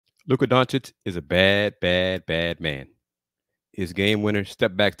Luka Dončić is a bad, bad, bad man. His game winner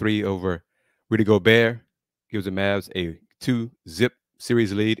step back three over Rudy Gobert gives the Mavs a 2-zip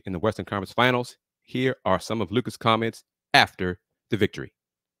series lead in the Western Conference Finals. Here are some of Luka's comments after the victory.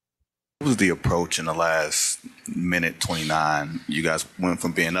 What was the approach in the last minute 29? You guys went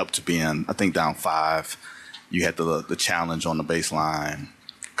from being up to being, I think, down 5. You had the challenge on the baseline.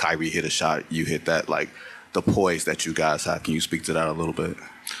 Kyrie hit a shot. You hit that, like the poise that you guys had. Can you speak to that a little bit?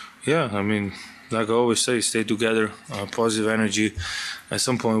 Yeah, I mean, like I always say, stay together, positive energy. At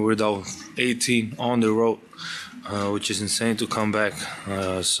some point, we're down 18 on the road, which is insane to come back.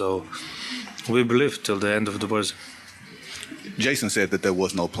 So we believe till the end of the buzzer. Jason said that there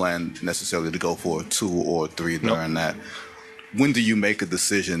was no plan necessarily to go for a 2 or 3 during that. When do you make a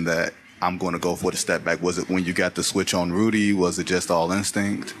decision that I'm going to go for the step back? Was it when you got the switch on Rudy? Was it just all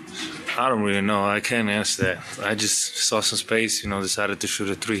instinct? I don't really know. I can't answer that. I just saw some space, decided to shoot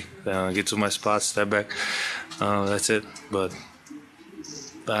a 3, get to my spot, step back. That's it. But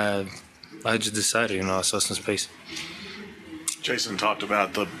I just decided, I saw some space. Jason talked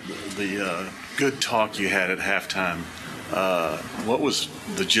about the good talk you had at halftime. What was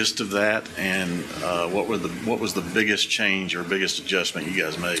the gist of that, and what was the biggest change or biggest adjustment you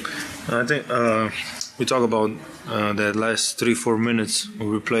guys made? I think we talk about that last 3-4 minutes where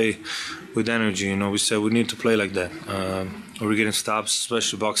we play with energy. We said we need to play like that. We're getting stops,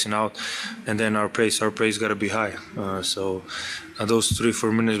 especially boxing out, and then our pace got to be high. So those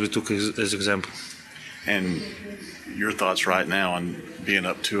 3-4 minutes we took as example. And your thoughts right now on being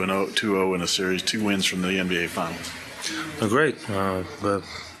up 2-0 in a series, 2 wins from the NBA Finals? Great, but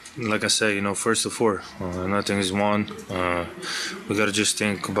like I said, first to 4, nothing is won. We gotta just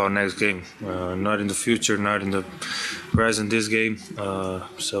think about next game, not in the future, not in the present. This game,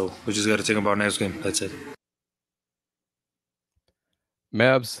 so we just gotta think about next game. That's it.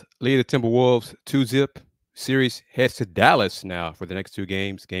 Mavs lead the Timberwolves 2-zip. Series heads to Dallas now for the next 2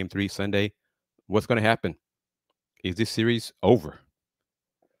 games. Game 3 Sunday. What's going to happen? Is this series over?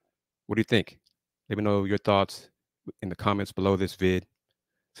 What do you think? Let me know your thoughts in the comments below this vid.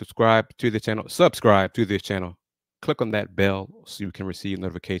 Subscribe to this channel. Click on that bell so you can receive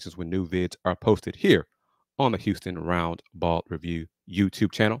notifications when new vids are posted here on the Houston Round Ball Review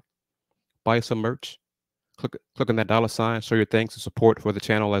YouTube channel. Buy some merch. Click on that $sign. Show your thanks and support for the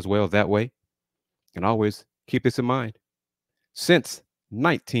channel as well that way. And always keep this in mind. Since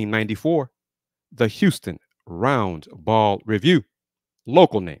 1994, the Houston Round Ball Review.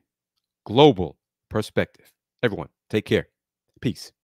 Local name, global perspective. Everyone, take care. Peace.